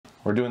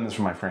We're doing this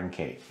for my friend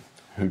Kate,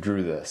 who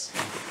drew this.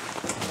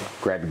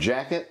 Grab your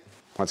jacket,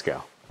 let's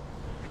go.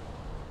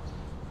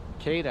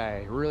 Kate,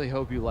 I really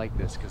hope you like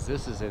this because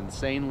this is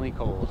insanely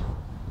cold.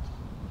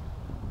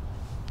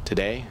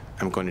 Today,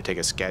 I'm going to take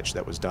a sketch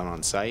that was done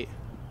on site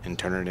and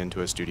turn it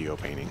into a studio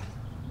painting.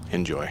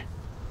 Enjoy.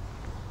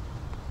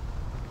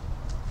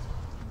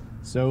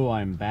 So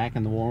I'm back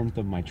in the warmth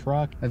of my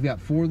truck. I've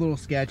got 4 little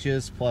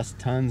sketches plus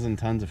tons and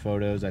tons of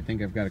photos. I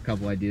think I've got a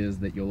couple ideas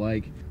that you'll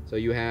like. So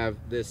you have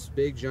this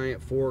big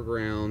giant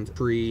foreground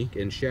tree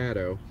in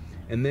shadow,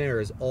 and there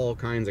is all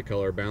kinds of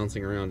color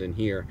bouncing around in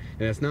here.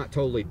 And it's not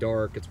totally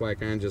dark. It's why I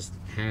kind of just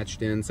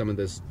hatched in some of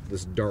this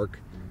dark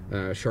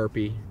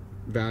Sharpie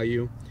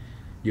value.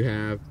 You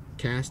have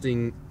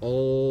casting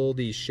all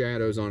these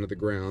shadows onto the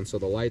ground. So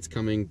the light's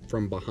coming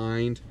from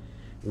behind,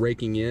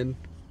 raking in.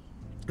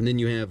 And then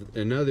you have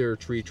another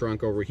tree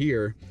trunk over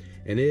here,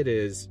 and it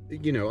is,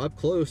 you know, up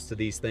close to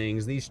these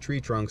things. These tree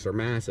trunks are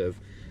massive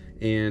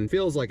and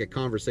feels like a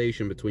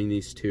conversation between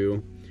these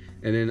two.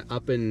 And then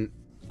up in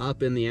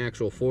the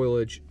actual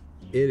foliage,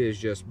 it is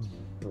just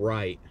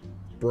bright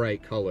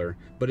color,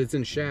 but it's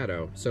in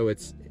shadow. So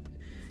it's,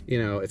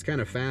 you know, it's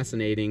kind of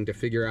fascinating to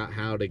figure out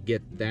how to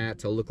get that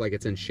to look like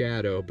it's in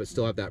shadow, but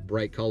still have that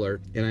bright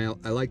color. And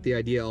I like the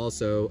idea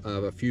also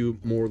of a few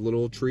more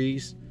little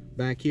trees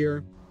back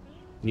here.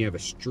 And you have a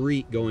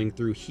street going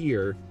through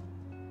here.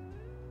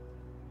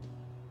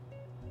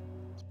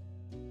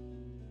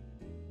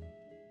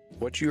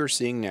 What you are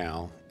seeing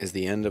now is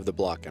the end of the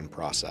block-in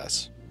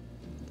process.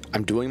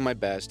 I'm doing my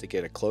best to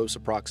get a close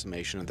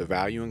approximation of the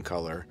value and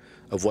color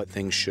of what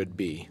things should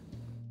be.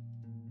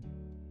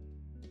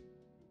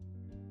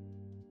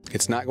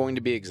 It's not going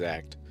to be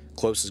exact.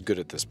 Close is good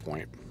at this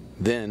point.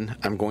 Then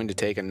I'm going to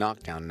take a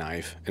knockdown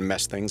knife and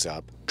mess things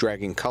up,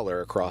 dragging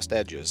color across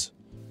edges.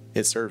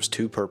 It serves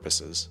 2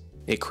 purposes.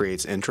 It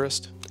creates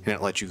interest, and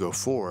it lets you go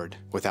forward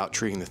without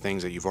treating the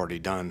things that you've already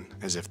done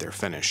as if they're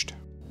finished.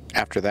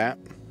 After that,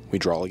 we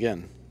draw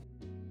again.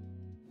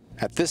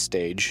 At this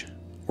stage,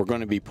 we're going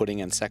to be putting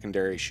in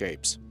secondary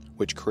shapes,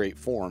 which create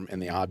form in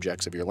the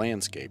objects of your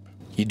landscape.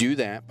 You do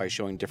that by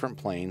showing different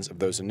planes of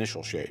those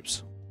initial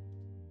shapes.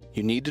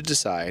 You need to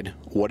decide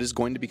what is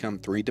going to become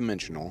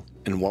 3-dimensional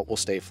and what will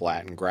stay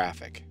flat and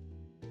graphic.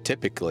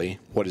 Typically,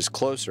 what is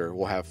closer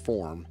will have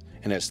form,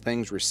 and as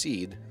things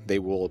recede, they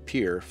will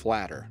appear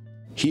flatter.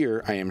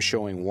 Here I am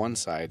showing one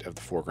side of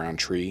the foreground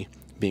tree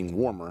being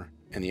warmer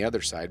and the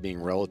other side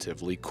being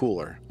relatively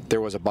cooler.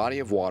 There was a body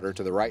of water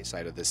to the right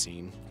side of the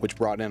scene, which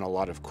brought in a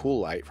lot of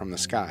cool light from the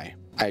sky.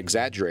 I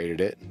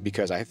exaggerated it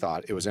because I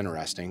thought it was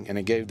interesting and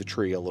it gave the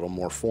tree a little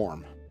more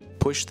form.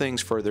 Push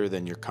things further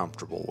than you're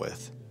comfortable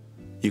with.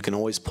 You can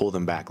always pull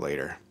them back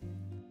later.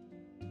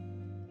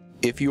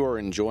 If you are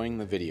enjoying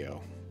the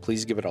video,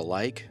 please give it a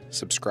like,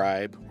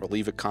 subscribe, or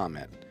leave a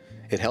comment.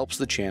 It helps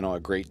the channel a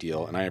great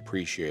deal and I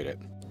appreciate it.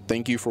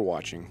 Thank you for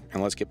watching,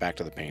 and let's get back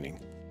to the painting.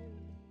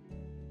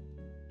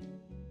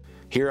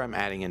 Here I'm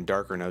adding in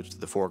darker notes to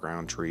the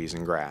foreground trees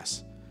and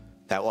grass.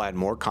 That will add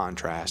more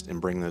contrast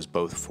and bring those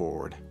both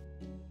forward.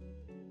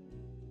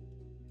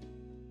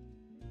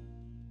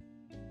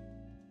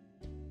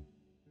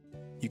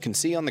 You can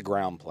see on the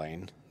ground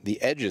plane, the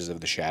edges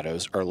of the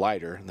shadows are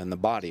lighter than the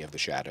body of the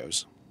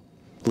shadows.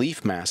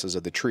 Leaf masses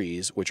of the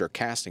trees, which are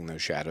casting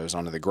those shadows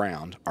onto the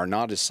ground, are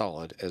not as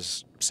solid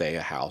as, say,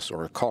 a house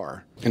or a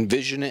car.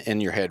 Envision it in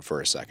your head for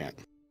a second.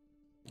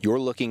 You're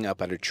looking up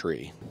at a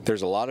tree.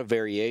 There's a lot of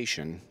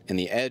variation in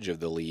the edge of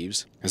the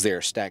leaves as they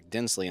are stacked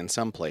densely in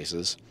some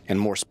places and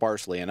more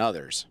sparsely in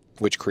others,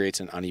 which creates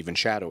an uneven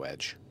shadow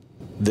edge.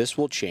 This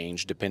will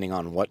change depending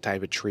on what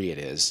type of tree it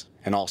is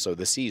and also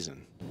the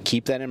season.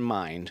 Keep that in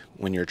mind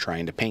when you're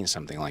trying to paint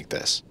something like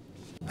this.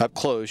 Up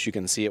close, you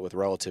can see it with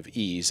relative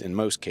ease in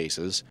most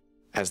cases.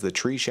 As the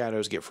tree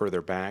shadows get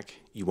further back,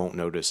 you won't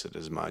notice it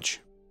as much.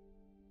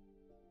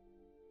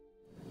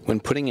 When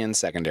putting in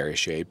secondary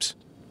shapes,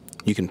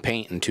 you can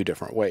paint in 2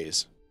 different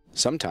ways.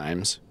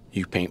 Sometimes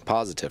you paint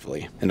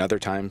positively, and other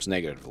times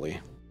negatively.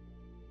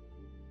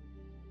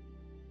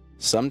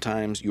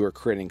 Sometimes you are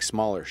creating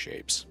smaller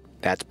shapes.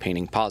 That's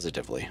painting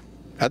positively.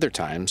 Other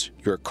times,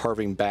 you are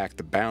carving back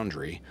the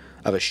boundary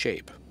of a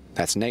shape.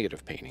 That's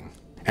negative painting.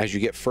 As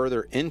you get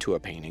further into a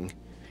painting,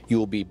 you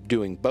will be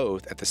doing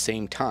both at the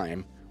same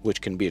time,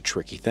 which can be a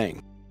tricky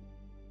thing.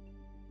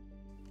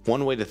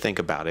 One way to think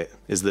about it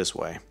is this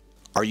way.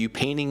 Are you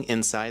painting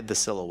inside the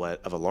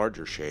silhouette of a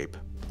larger shape,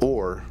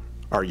 or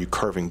are you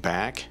curving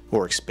back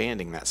or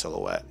expanding that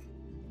silhouette?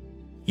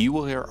 You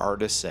will hear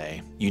artists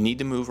say you need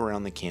to move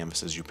around the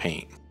canvas as you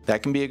paint.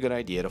 That can be a good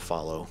idea to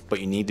follow, but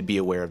you need to be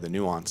aware of the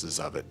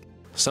nuances of it.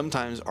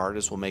 Sometimes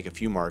artists will make a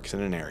few marks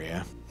in an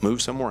area,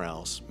 move somewhere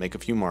else, make a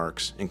few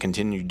marks, and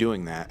continue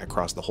doing that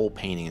across the whole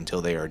painting until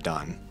they are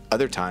done.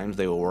 Other times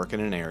they will work in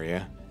an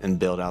area and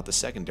build out the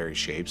secondary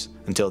shapes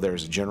until there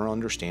is a general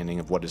understanding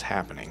of what is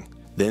happening.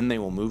 Then they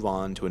will move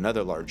on to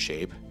another large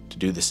shape to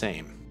do the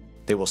same.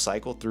 They will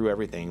cycle through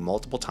everything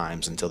multiple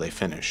times until they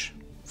finish.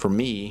 For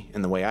me,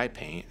 in the way I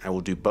paint, I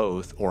will do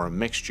both or a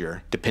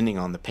mixture depending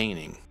on the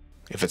painting.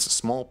 If it's a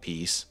small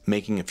piece,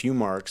 making a few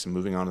marks and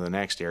moving on to the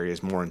next area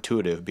is more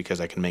intuitive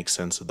because I can make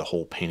sense of the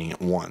whole painting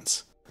at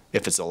once.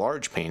 If it's a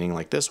large painting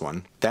like this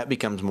one, that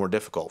becomes more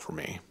difficult for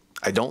me.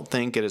 I don't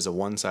think it is a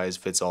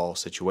one-size-fits-all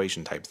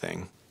situation type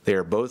thing. They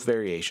are both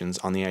variations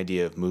on the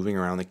idea of moving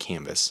around the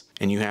canvas,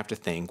 and you have to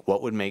think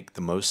what would make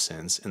the most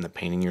sense in the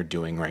painting you're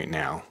doing right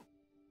now.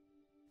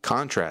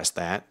 Contrast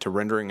that to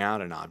rendering out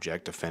an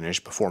object to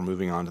finish before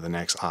moving on to the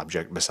next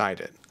object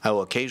beside it. I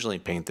will occasionally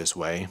paint this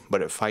way,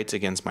 but it fights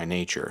against my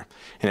nature,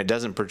 and it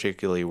doesn't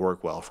particularly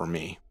work well for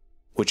me.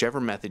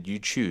 Whichever method you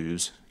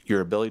choose,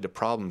 your ability to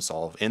problem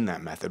solve in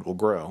that method will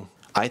grow.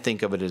 I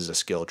think of it as a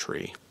skill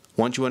tree.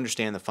 Once you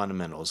understand the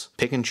fundamentals,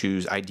 pick and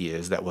choose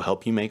ideas that will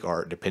help you make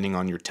art depending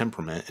on your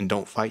temperament and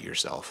don't fight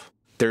yourself.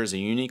 There is a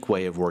unique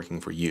way of working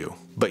for you,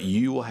 but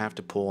you will have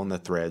to pull on the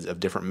threads of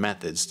different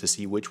methods to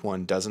see which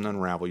one doesn't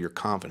unravel your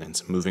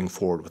confidence moving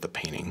forward with a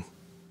painting.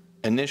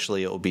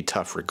 Initially, it will be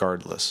tough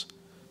regardless,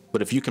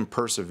 but if you can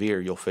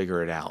persevere, you'll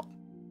figure it out.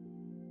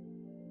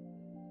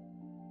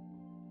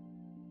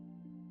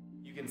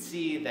 You can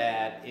see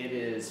that it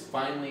is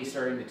finally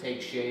starting to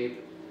take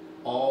shape.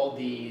 All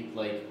the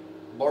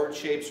large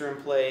shapes are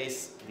in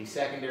place, the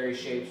secondary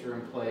shapes are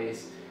in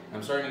place.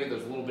 I'm starting to get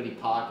those little bitty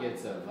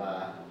pockets of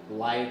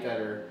light that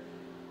are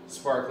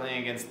sparkling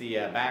against the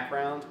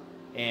background,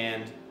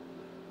 and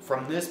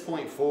from this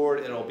point forward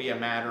it'll be a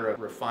matter of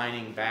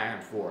refining back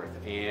and forth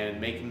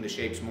and making the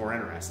shapes more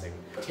interesting.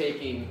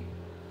 Taking,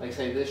 like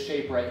say, this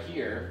shape right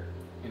here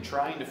and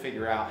trying to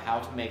figure out how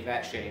to make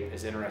that shape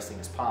as interesting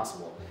as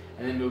possible,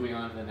 and then moving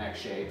on to the next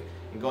shape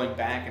and going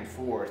back and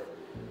forth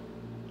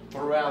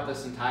throughout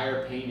this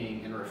entire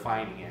painting and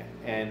refining it.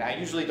 And I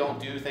usually don't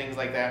do things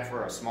like that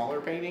for a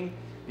smaller painting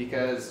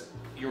because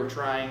you're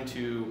trying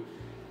to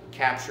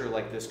capture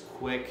like this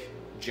quick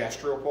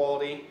gestural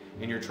quality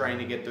and you're trying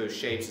to get those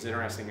shapes as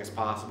interesting as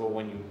possible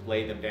when you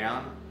lay them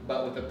down.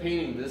 But with a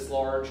painting this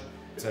large,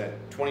 it's a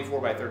 24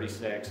 by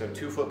 36, so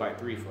 2 foot by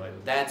 3 foot.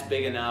 That's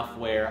big enough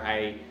where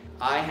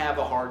I have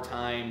a hard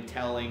time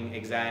telling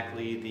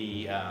exactly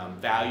the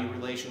value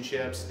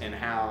relationships and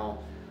how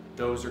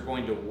those are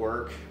going to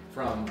work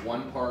from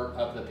one part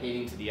of the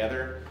painting to the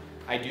other.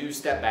 I do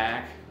step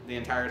back the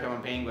entire time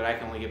I'm painting, but I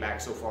can only get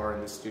back so far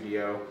in the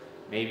studio,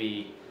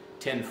 maybe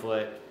 10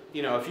 foot.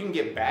 You know, if you can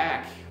get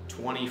back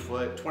 20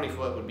 foot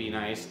would be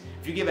nice.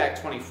 If you get back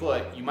 20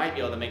 foot, you might be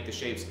able to make the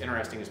shapes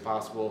interesting as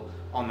possible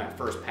on that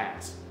first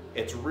pass.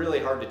 It's really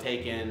hard to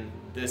take in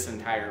this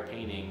entire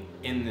painting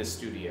in this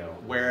studio.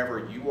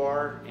 Wherever you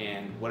are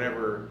and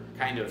whatever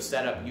kind of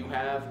setup you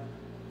have,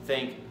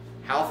 think,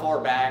 how far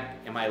back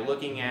am I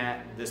looking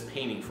at this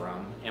painting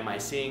from? Am I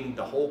seeing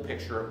the whole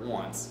picture at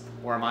once,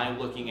 or am I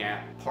looking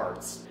at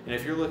parts? And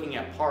if you're looking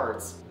at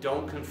parts,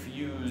 don't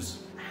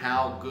confuse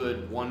how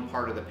good one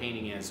part of the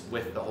painting is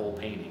with the whole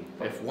painting.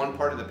 If one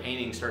part of the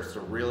painting starts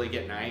to really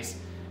get nice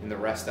and the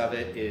rest of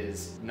it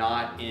is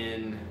not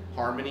in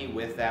harmony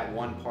with that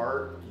one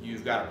part,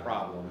 you've got a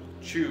problem.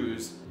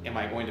 Choose, am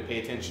I going to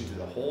pay attention to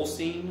the whole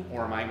scene,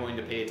 or am I going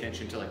to pay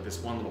attention to like this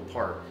one little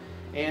part?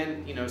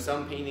 And you know,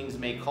 some paintings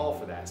may call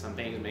for that. Some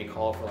paintings may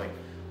call for like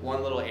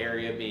one little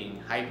area being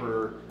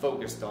hyper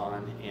focused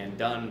on and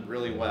done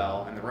really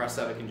well, and the rest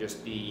of it can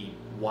just be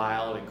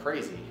wild and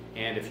crazy.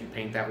 And if you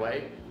paint that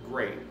way,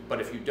 great. But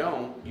if you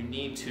don't, you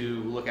need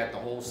to look at the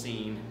whole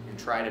scene and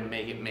try to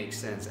make it make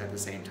sense at the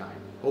same time.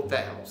 Hope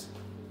that helps.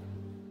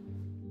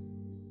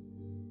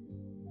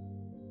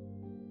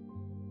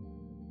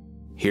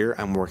 Here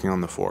I'm working on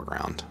the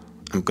foreground.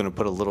 I'm going to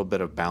put a little bit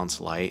of bounce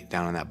light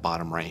down in that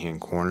bottom right hand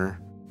corner.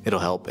 It'll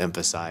help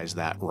emphasize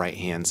that right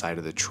hand side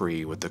of the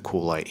tree with the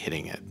cool light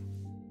hitting it.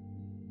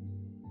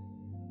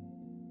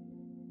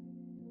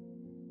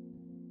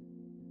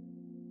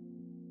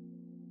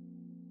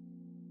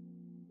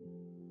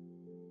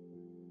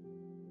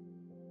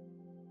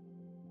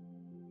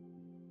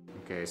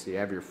 Okay, so you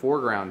have your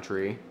foreground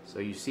tree. So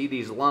you see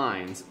these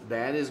lines.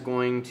 That is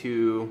going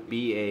to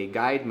be a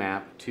guide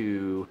map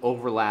to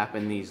overlap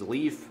in these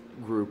leaf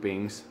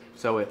groupings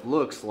so it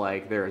looks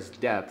like there is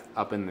depth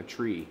up in the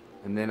tree.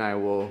 And then I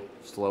will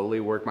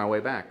slowly work my way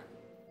back.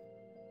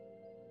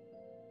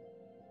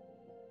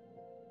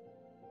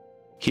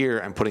 Here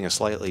I'm putting a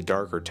slightly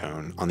darker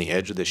tone on the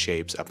edge of the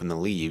shapes up in the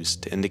leaves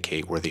to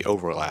indicate where the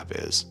overlap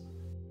is.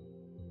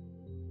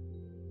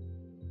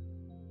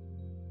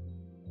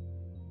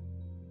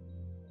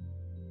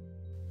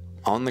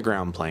 On the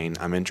ground plane,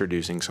 I'm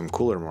introducing some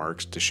cooler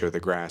marks to show the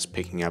grass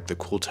picking up the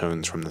cool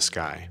tones from the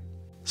sky.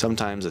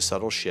 Sometimes a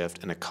subtle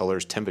shift in a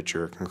color's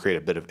temperature can create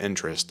a bit of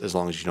interest as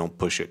long as you don't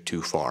push it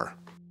too far.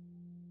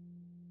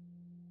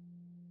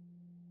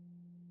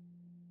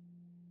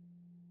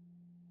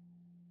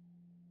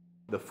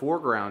 The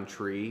foreground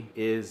tree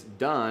is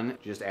done,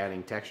 just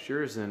adding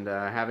textures and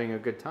having a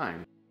good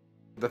time.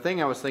 The thing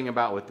I was thinking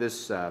about with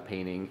this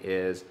painting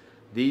is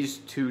these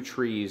two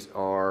trees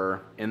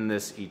are in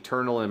this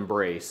eternal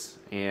embrace,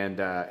 and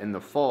in the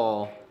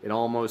fall it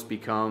almost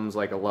becomes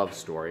like a love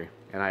story.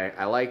 And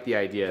I like the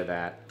idea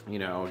that, you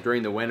know,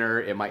 during the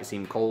winter it might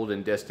seem cold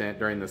and distant.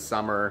 During the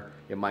summer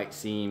it might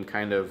seem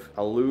kind of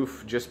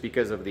aloof just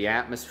because of the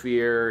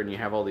atmosphere and you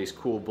have all these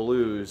cool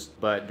blues.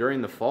 But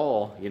during the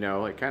fall, you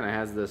know, it kind of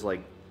has this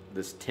like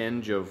this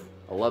tinge of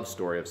a love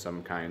story of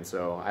some kind.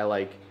 So I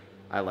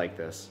like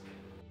this.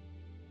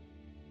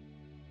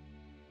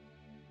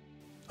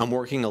 I'm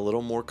working a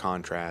little more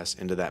contrast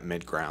into that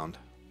mid-ground,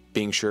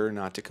 being sure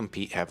not to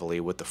compete heavily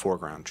with the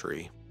foreground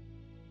tree.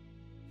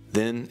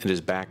 Then it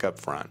is back up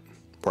front,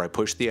 where I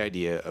push the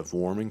idea of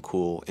warm and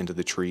cool into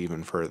the tree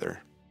even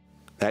further.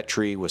 That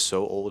tree was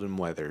so old and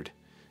weathered,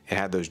 it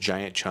had those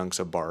giant chunks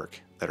of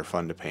bark that are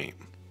fun to paint.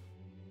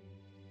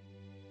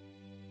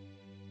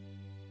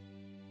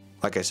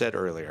 Like I said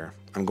earlier,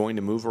 I'm going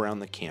to move around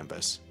the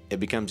canvas. It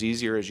becomes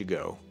easier as you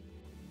go.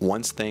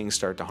 Once things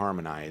start to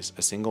harmonize,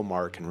 a single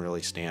mark can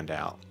really stand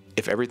out.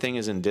 If everything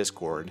is in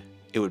discord,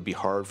 it would be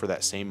hard for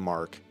that same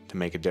mark to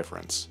make a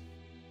difference.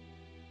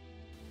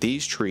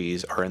 These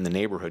trees are in the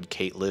neighborhood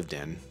Kate lived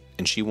in,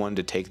 and she wanted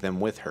to take them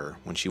with her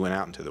when she went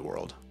out into the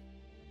world.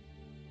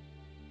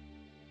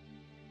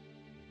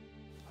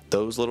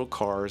 Those little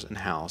cars and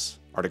house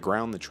are to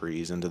ground the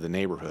trees into the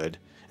neighborhood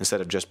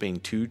instead of just being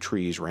two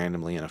trees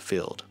randomly in a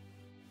field.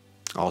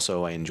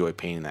 Also, I enjoy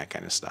painting that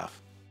kind of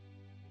stuff.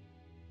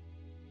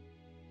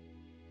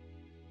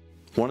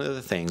 One of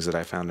the things that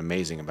I found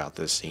amazing about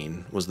this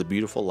scene was the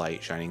beautiful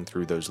light shining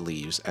through those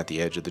leaves at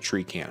the edge of the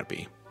tree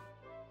canopy.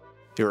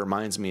 It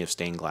reminds me of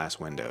stained glass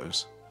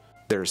windows.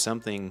 There is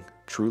something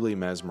truly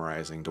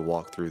mesmerizing to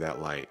walk through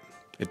that light.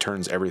 It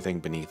turns everything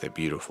beneath it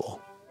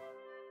beautiful.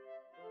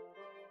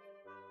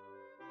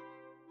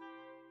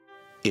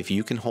 If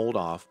you can hold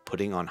off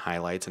putting on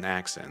highlights and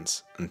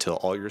accents until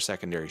all your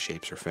secondary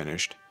shapes are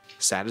finished,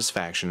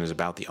 satisfaction is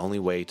about the only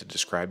way to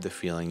describe the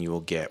feeling you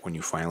will get when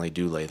you finally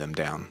do lay them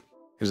down.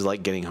 It is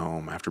like getting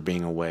home after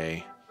being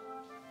away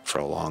for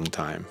a long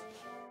time.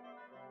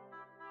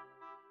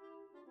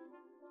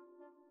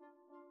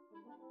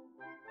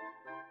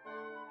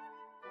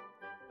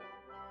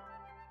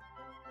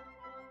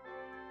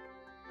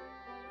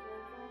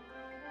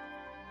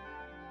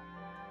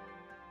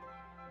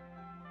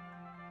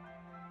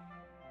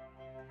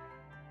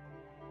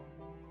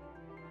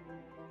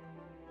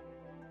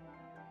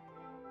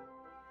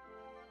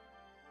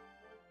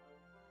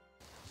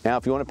 Now,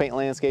 if you want to paint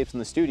landscapes in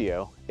the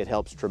studio, it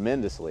helps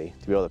tremendously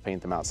to be able to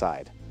paint them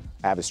outside.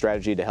 I have a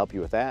strategy to help you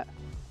with that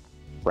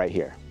right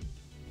here.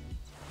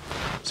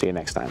 See you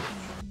next time.